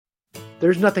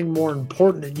there's nothing more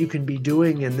important that you can be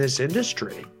doing in this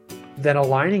industry than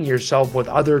aligning yourself with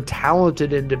other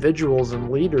talented individuals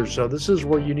and leaders. So this is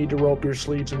where you need to roll up your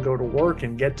sleeves and go to work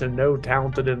and get to know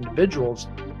talented individuals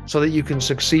so that you can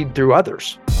succeed through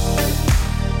others.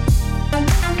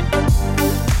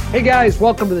 Hey guys,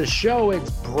 welcome to the show.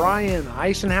 It's Brian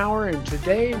Eisenhower, and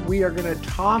today we are going to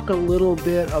talk a little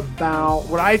bit about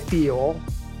what I feel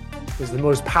is the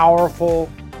most powerful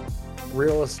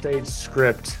real estate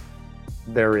script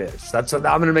there is. I'm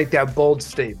going to make that bold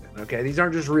statement. Okay, these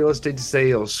aren't just real estate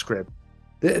sales script.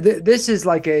 This is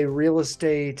like a real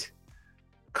estate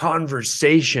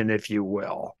conversation, if you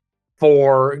will,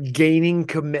 for gaining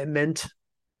commitment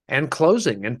and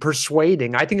closing and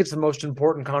persuading. I think it's the most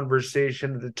important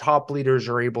conversation that the top leaders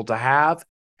are able to have,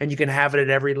 and you can have it at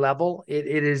every level. It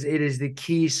is the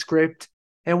key script.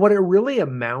 And what it really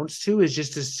amounts to is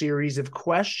just a series of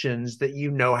questions that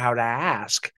you know how to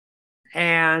ask.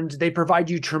 And they provide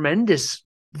you tremendous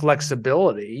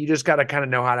flexibility. You just got to kind of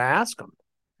know how to ask them.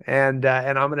 And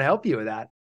I'm going to help you with that.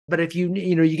 But if you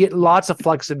get lots of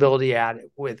flexibility at it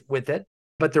with it,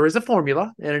 but there is a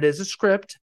formula and it is a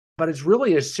script. But it's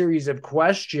really a series of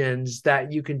questions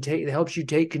that you can take that helps you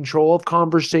take control of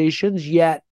conversations,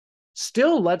 yet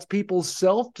still lets people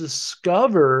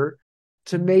self-discover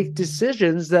to make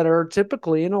decisions that are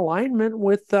typically in alignment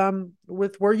with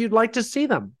where you'd like to see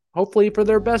them, hopefully for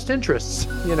their best interests,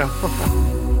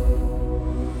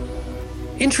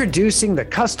 Introducing the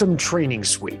Custom Training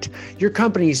Suite, your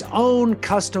company's own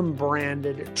custom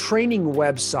branded training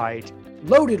website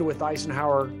loaded with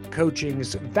Eisenhower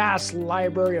Coaching's vast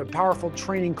library of powerful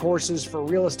training courses for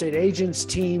real estate agents,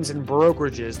 teams, and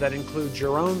brokerages that includes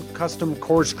your own custom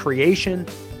course creation,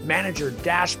 manager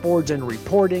dashboards and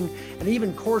reporting, and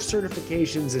even course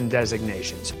certifications and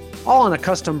designations, all on a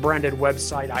custom branded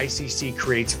website ICC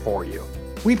creates for you.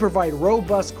 We provide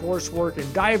robust coursework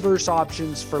and diverse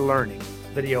options for learning.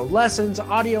 Video lessons,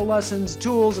 audio lessons,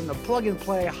 tools, and the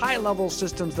plug-and-play high-level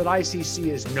systems that ICC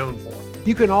is known for.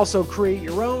 You can also create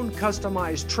your own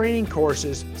customized training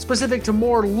courses specific to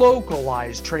more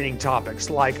localized training topics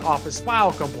like office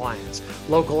file compliance,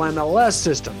 local MLS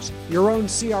systems, your own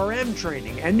CRM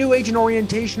training, and new agent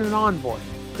orientation and onboarding.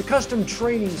 The Custom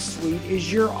Training Suite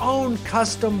is your own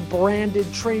custom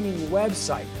branded training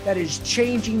website that is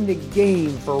changing the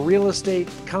game for real estate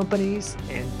companies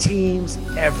and teams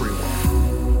everywhere.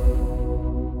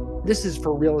 This is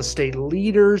for real estate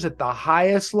leaders at the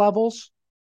highest levels.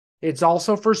 It's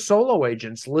also for solo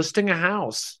agents listing a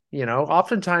house.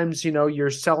 Oftentimes, you're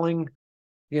selling,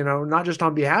 not just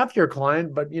on behalf of your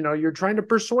client, but, you're trying to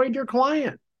persuade your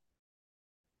client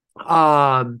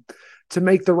to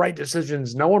make the right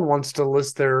decisions. No one wants to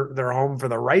list their home for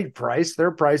the right price. Their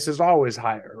price is always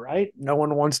higher, right? No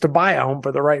one wants to buy a home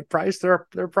for the right price. Their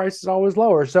price is always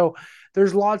lower. So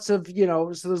there's lots of,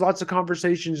 there's lots of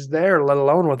conversations there, let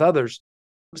alone with others.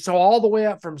 So all the way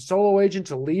up from solo agent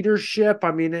to leadership.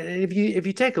 I mean, if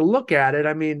you take a look at it,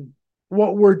 I mean,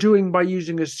 what we're doing by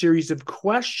using a series of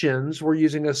questions, we're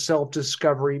using a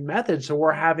self-discovery method. So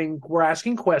we're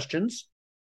asking questions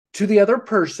to the other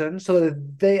person so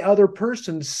that the other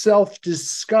person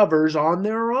self-discovers on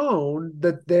their own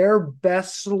that their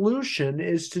best solution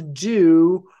is to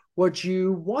do what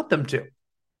you want them to,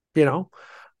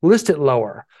 list it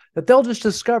lower. That they'll just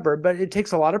discover, but it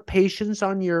takes a lot of patience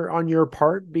on your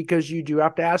part because you do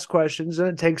have to ask questions and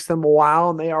it takes them a while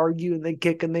and they argue and they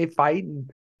kick and they fight.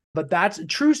 But that's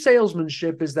true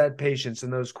salesmanship, is that patience in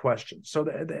those questions. So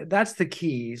that's the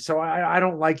key. So I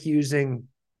don't like using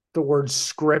the word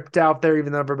script out there,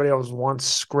 even though everybody else wants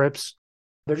scripts.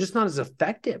 They're just not as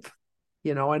effective.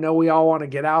 I know we all want to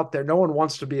get out there. No one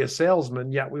wants to be a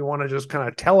salesman, yet we want to just kind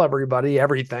of tell everybody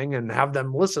everything and have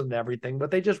them listen to everything,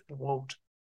 but they just won't.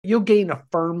 You'll gain a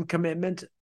firm commitment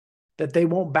that they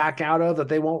won't back out of, that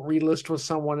they won't relist with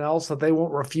someone else, that they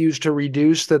won't refuse to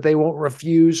reduce, that they won't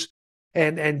refuse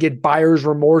and get buyer's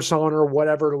remorse on or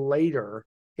whatever later.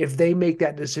 If they make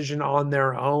that decision on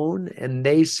their own and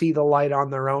they see the light on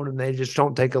their own and they just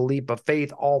don't take a leap of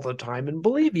faith all the time and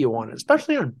believe you on it,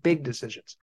 especially on big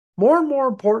decisions. More and more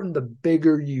important, the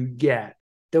bigger you get,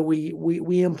 that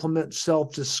we implement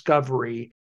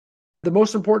self-discovery. The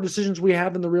most important decisions we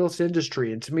have in the real estate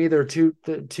industry. And to me, there are two,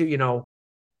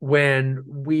 when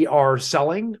we are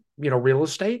selling, real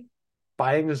estate,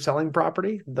 buying and selling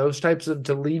property, those types of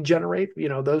to lead generate,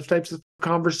 those types of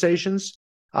conversations,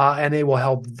 and they will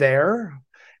help there.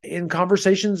 In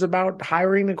conversations about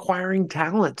hiring and acquiring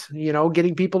talent,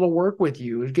 getting people to work with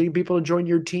you, getting people to join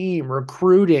your team,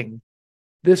 recruiting.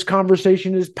 This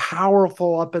conversation is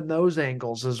powerful up in those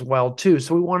angles as well, too.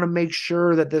 So we want to make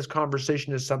sure that this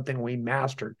conversation is something we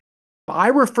mastered. I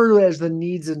refer to it as the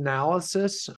needs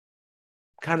analysis,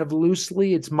 kind of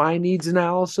loosely. It's my needs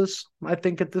analysis, I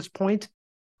think, at this point.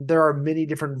 There are many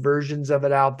different versions of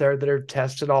it out there that are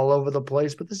tested all over the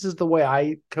place, but this is the way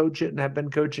I coach it and have been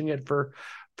coaching it for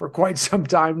quite some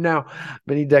time now,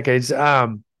 many decades.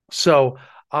 I'm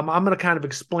going to kind of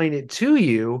explain it to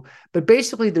you, but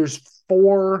basically there's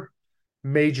four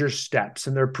major steps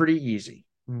and they're pretty easy.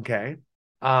 Okay.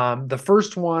 The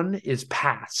first one is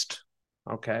past.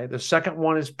 Okay. The second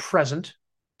one is present.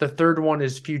 The third one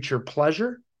is future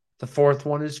pleasure. The fourth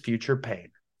one is future pain.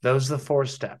 Those are the four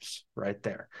steps right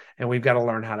there. And we've got to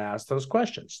learn how to ask those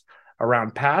questions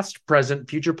around past, present,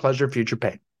 future pleasure, future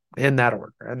pain in that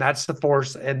order. And that's the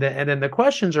force. And then the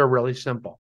questions are really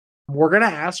simple. We're going to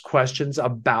ask questions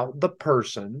about the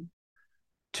person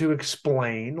to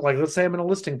explain, like, let's say I'm in a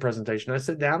listing presentation. I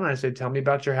sit down and I say, tell me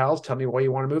about your house. Tell me why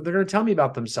you want to move. They're going to tell me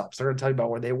about themselves. They're going to tell you about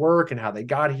where they work and how they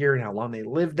got here and how long they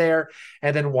lived there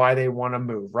and then why they want to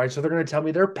move, right? So they're going to tell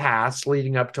me their past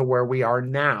leading up to where we are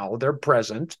now, their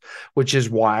present, which is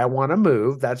why I want to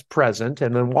move. That's present.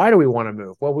 And then why do we want to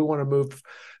move? Well, we want to move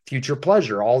future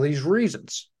pleasure, all these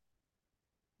reasons.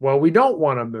 Well, we don't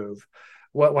want to move.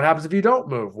 What happens if you don't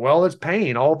move? Well, it's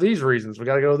pain. All these reasons. We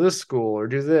got to go to this school or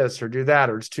do this or do that,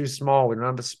 or it's too small. We don't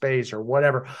have the space or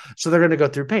whatever. So they're going to go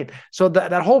through pain. So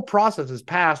that whole process is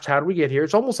past. How do we get here?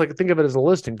 It's almost like, think of it as a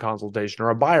listing consultation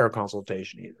or a buyer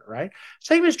consultation either, right?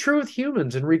 Same is true with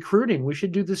humans and recruiting. We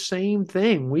should do the same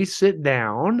thing. We sit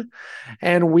down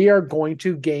and we are going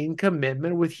to gain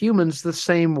commitment with humans the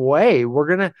same way. We're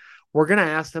going to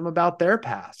ask them about their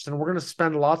past, and we're going to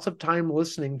spend lots of time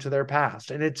listening to their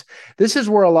past. And this is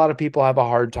where a lot of people have a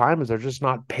hard time, is they're just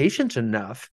not patient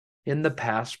enough in the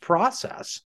past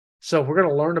process. So we're going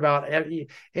to learn about it.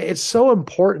 It's so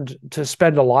important to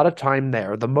spend a lot of time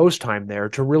there, the most time there,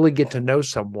 to really get to know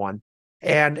someone,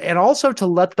 and also to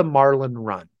let the marlin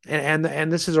run. And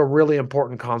this is a really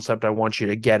important concept I want you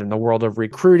to get in the world of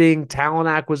recruiting, talent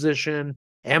acquisition,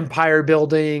 empire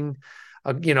building,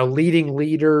 leading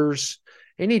leaders.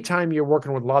 Anytime you're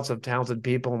working with lots of talented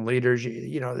people and leaders,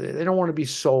 they don't want to be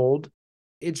sold.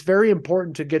 It's very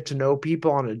important to get to know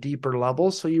people on a deeper level.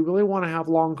 So you really want to have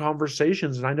long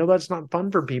conversations. And I know that's not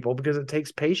fun for people because it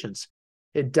takes patience.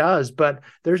 It does, but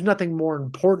there's nothing more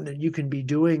important that you can be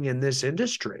doing in this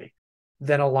industry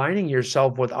than aligning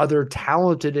yourself with other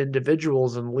talented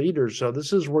individuals and leaders. So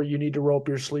this is where you need to roll up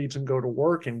your sleeves and go to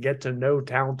work and get to know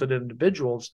talented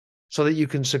individuals so that you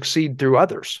can succeed through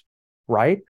others,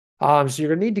 right? So you're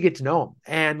going to need to get to know them.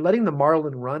 And letting the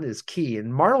marlin run is key.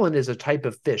 And marlin is a type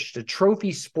of fish, the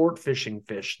trophy sport fishing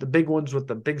fish, the big ones with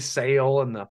the big sail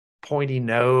and the pointy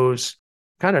nose,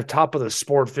 kind of top of the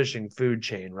sport fishing food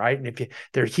chain, right? And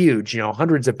they're huge,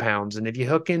 hundreds of pounds. And if you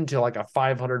hook into like a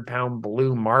 500-pound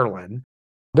blue marlin,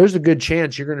 there's a good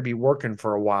chance you're going to be working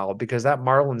for a while, because that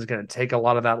marlin is going to take a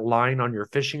lot of that line on your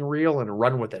fishing reel and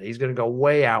run with it. He's going to go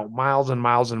way out, miles and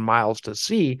miles and miles to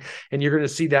sea. And you're going to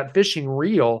see that fishing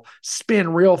reel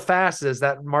spin real fast as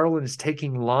that marlin is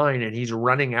taking line and he's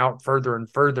running out further and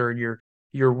further. And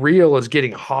your reel is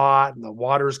getting hot and the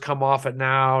water's come off it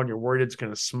now. And you're worried it's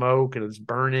going to smoke and it's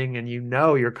burning. And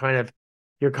you're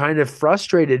kind of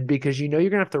frustrated because you're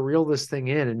going to have to reel this thing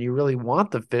in and you really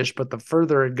want the fish, but the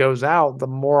further it goes out, the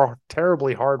more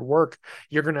terribly hard work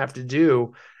you're going to have to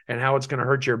do, and how it's going to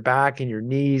hurt your back and your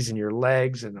knees and your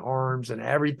legs and arms and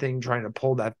everything trying to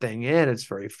pull that thing in. It's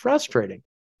very frustrating.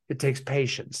 It takes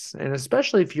patience. And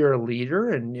especially if you're a leader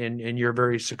and you're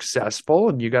very successful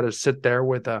and you got to sit there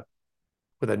with a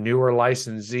newer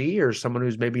licensee or someone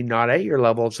who's maybe not at your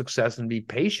level of success and be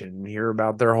patient and hear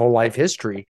about their whole life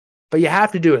history. But you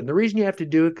have to do it. And the reason you have to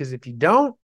do it, because if you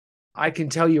don't, I can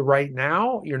tell you right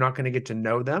now, you're not going to get to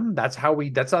know them. That's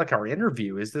like our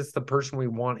interview. Is this the person we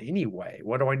want anyway?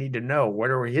 What do I need to know? What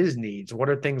are his needs? What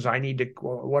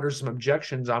are some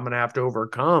objections I'm going to have to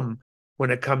overcome when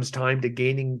it comes time to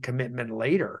gaining commitment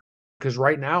later? Because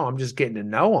right now I'm just getting to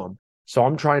know them. So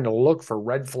I'm trying to look for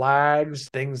red flags,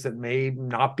 things that may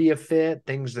not be a fit,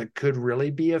 things that could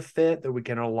really be a fit that we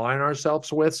can align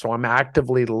ourselves with. So I'm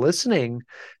actively listening,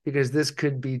 because this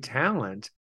could be talent.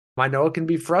 I know it can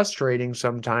be frustrating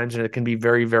sometimes and it can be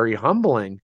very, very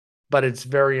humbling, but it's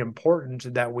very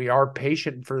important that we are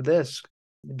patient for this,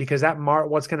 because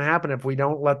what's going to happen if we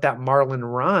don't let that marlin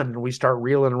run and we start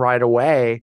reeling right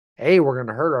away? A, we're going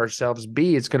to hurt ourselves.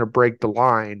 B, it's going to break the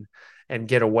line and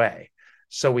get away.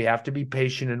 So we have to be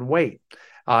patient and wait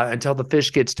until the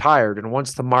fish gets tired. And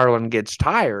once the marlin gets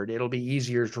tired, it'll be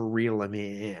easier to reel him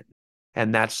in.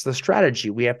 And that's the strategy.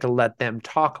 We have to let them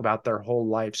talk about their whole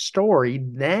life story.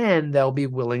 Then they'll be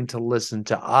willing to listen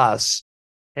to us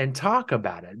and talk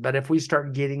about it. But if we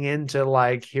start getting into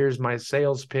like, here's my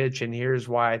sales pitch and here's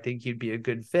why I think you'd be a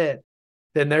good fit,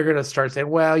 then they're going to start saying,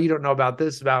 well, you don't know about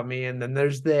this about me. And then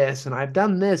there's this, and I've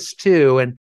done this too.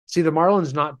 And see, the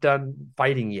marlin's not done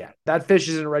fighting yet. That fish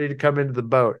isn't ready to come into the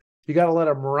boat. You got to let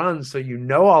them run so you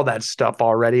know all that stuff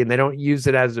already, and they don't use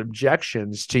it as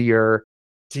objections to your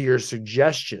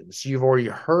suggestions. You've already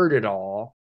heard it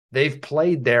all. They've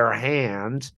played their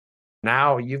hand.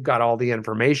 Now you've got all the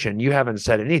information. You haven't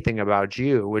said anything about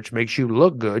you, which makes you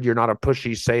look good. You're not a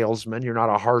pushy salesman. You're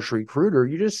not a harsh recruiter.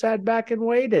 You just sat back and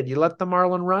waited. You let the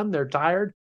marlin run. They're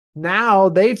tired. Now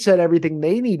they've said everything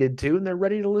they needed to, and they're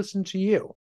ready to listen to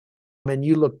you. And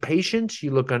you look patient.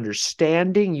 You look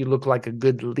understanding. You look like a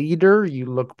good leader. You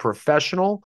look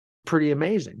professional. Pretty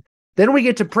amazing. Then we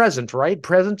get to present, right?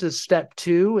 Present is step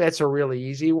 2. That's a really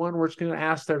easy one. We're just going to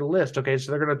ask their list. Okay,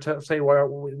 so they're going to say,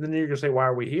 well, then you're going to say, why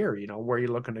are we here? You know, where are you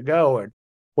looking to go? And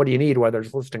what do you need? Whether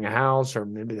it's listing a house or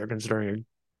maybe they're considering a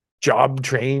job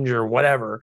change or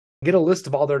whatever. Get a list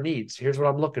of all their needs. Here's what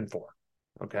I'm looking for.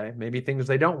 Okay, maybe things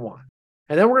they don't want.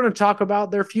 And then we're going to talk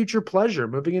about their future pleasure.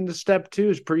 Moving into step 2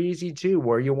 is pretty easy too,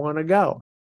 where you want to go.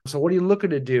 So what are you looking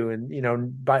to do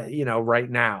right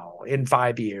now, in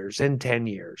 5 years, in 10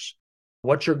 years?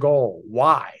 What's your goal?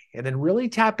 Why? And then really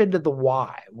tap into the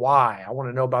why. Why? I want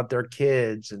to know about their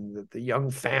kids and the young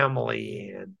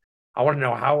family. And I want to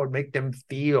know how it would make them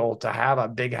feel to have a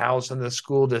big house in the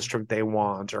school district they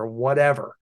want or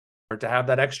whatever. Or to have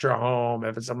that extra home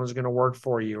if someone's going to work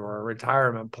for you, or a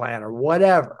retirement plan or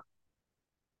whatever.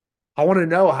 I want to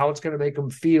know how it's going to make them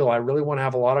feel. I really want to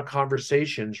have a lot of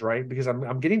conversations, right? Because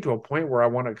I'm getting to a point where I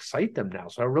want to excite them now.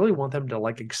 So I really want them to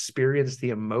like experience the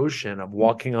emotion of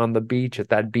walking on the beach at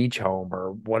that beach home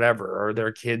or whatever, or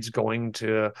their kids going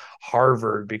to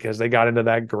Harvard because they got into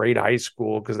that great high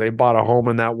school because they bought a home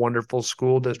in that wonderful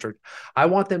school district. I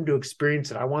want them to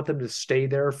experience it. I want them to stay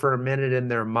there for a minute in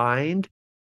their mind,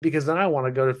 because then I want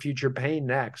to go to future pain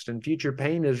next. And future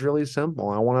pain is really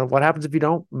simple. What happens if you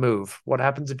don't move? What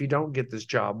happens if you don't get this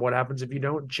job? What happens if you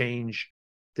don't change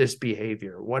this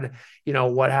behavior? What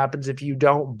happens if you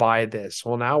don't buy this?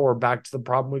 Well, now we're back to the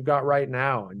problem we've got right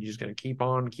now. And you're just going to keep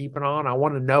on keeping on. I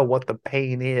want to know what the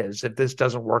pain is if this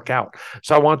doesn't work out.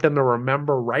 So I want them to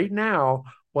remember right now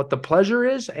what the pleasure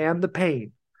is and the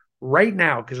pain right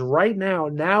now. Because right now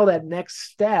that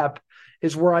next step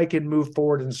is where I can move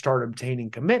forward and start obtaining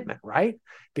commitment, right?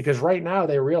 Because right now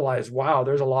they realize, wow,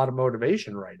 there's a lot of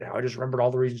motivation right now. I just remembered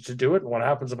all the reasons to do it. And what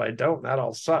happens if I don't? That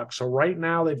all sucks. So right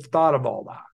now they've thought of all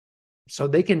that. So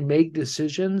they can make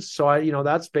decisions. So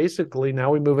that's basically,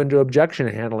 now we move into objection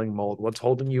handling mode. What's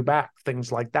holding you back?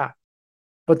 Things like that.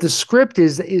 But the script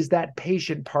is that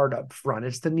patient part up front.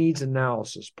 It's the needs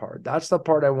analysis part. That's the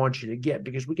part I want you to get,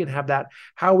 because we can have that.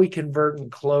 How we convert and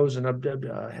close and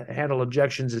handle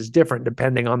objections is different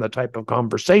depending on the type of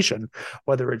conversation,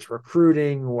 whether it's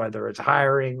recruiting, whether it's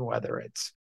hiring, whether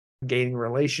it's gaining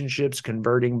relationships,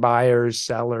 converting buyers,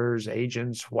 sellers,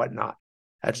 agents, whatnot.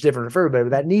 That's different for everybody.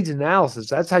 But that needs analysis,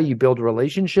 that's how you build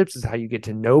relationships. It's how you get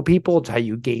to know people. It's how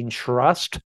you gain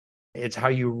trust. It's how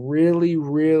you really,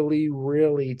 really,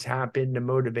 really tap into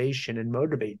motivation and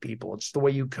motivate people. It's the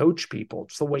way you coach people.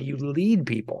 It's the way you lead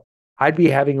people. I'd be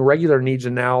having regular needs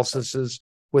analyses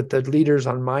with the leaders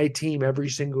on my team every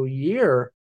single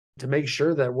year to make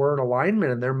sure that we're in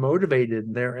alignment and they're motivated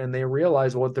and they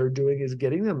realize what they're doing is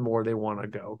getting them where they want to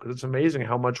go. Because it's amazing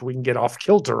how much we can get off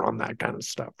kilter on that kind of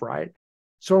stuff, right?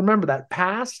 So remember that: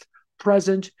 past,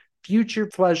 present, future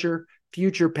pleasure,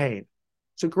 future pain.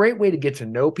 It's a great way to get to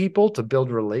know people, to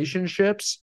build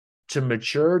relationships, to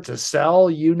mature, to sell,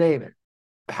 you name it.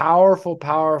 Powerful,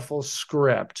 powerful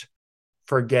script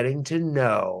for getting to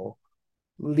know,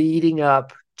 leading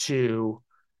up to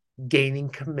gaining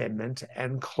commitment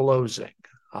and closing.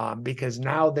 Because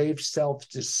now they've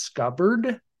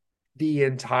self-discovered the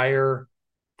entire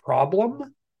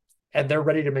problem and they're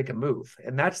ready to make a move.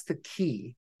 And that's the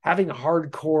key. Having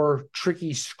hardcore,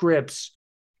 tricky scripts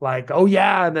like, oh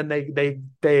yeah, and then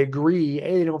they agree,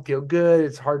 hey, they don't feel good.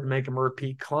 It's hard to make them a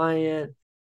repeat client.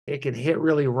 It can hit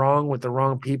really wrong with the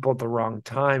wrong people at the wrong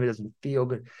time. It doesn't feel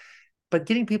good. But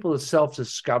getting people to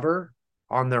self-discover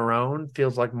on their own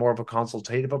feels like more of a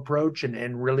consultative approach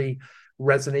and really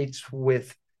resonates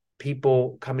with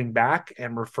people coming back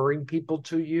and referring people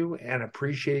to you and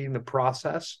appreciating the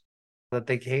process that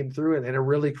they came through. And it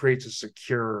really creates a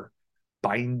secure,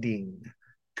 binding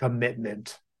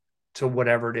commitment to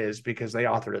whatever it is, because they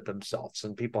authored it themselves.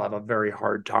 And people have a very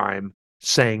hard time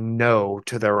saying no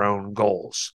to their own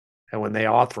goals. And when they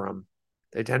author them,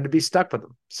 they tend to be stuck with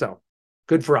them. So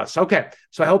Good for us. Okay.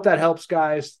 So I hope that helps,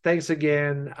 guys. Thanks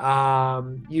again.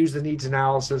 Use the needs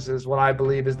analysis is what I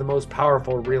believe is the most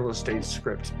powerful real estate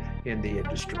script in the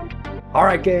industry. All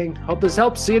right, gang. Hope this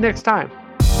helps. See you next time.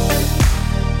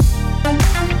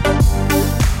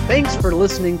 Thanks for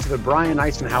listening to the Brian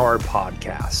Icenhower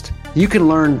podcast. You can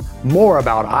learn more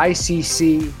about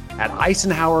ICC at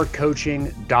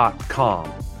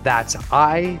eisenhowercoaching.com. That's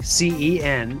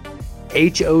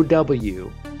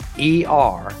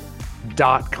ICENHOWER.com.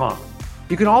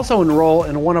 You can also enroll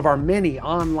in one of our many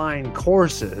online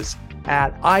courses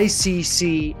at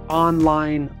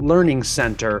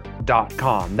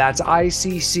ICConlinelearningcenter.com. That's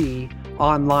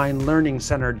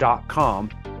ICConlinelearningcenter.com,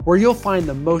 where you'll find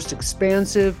the most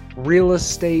expansive real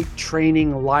estate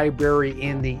training library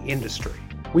in the industry.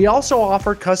 We also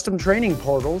offer custom training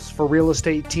portals for real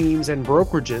estate teams and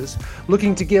brokerages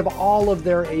looking to give all of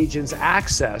their agents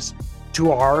access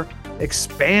to our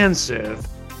expansive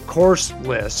course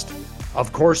list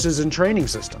of courses and training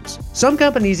systems. Some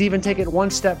companies even take it one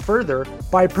step further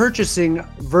by purchasing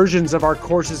versions of our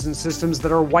courses and systems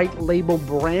that are white label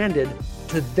branded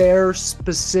to their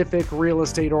specific real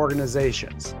estate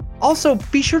organizations. Also,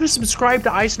 be sure to subscribe to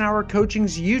Icenhower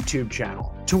Coaching's YouTube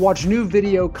channel to watch new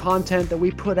video content that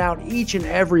we put out each and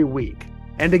every week.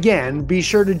 And again, be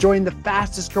sure to join the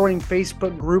fastest growing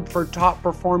Facebook group for top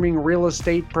performing real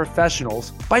estate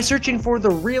professionals by searching for the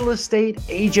Real Estate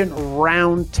Agent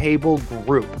Roundtable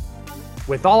Group.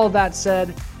 With all of that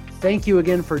said, thank you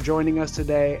again for joining us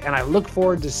today, and I look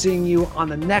forward to seeing you on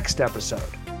the next episode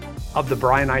of the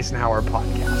Brian Icenhower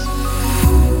Podcast.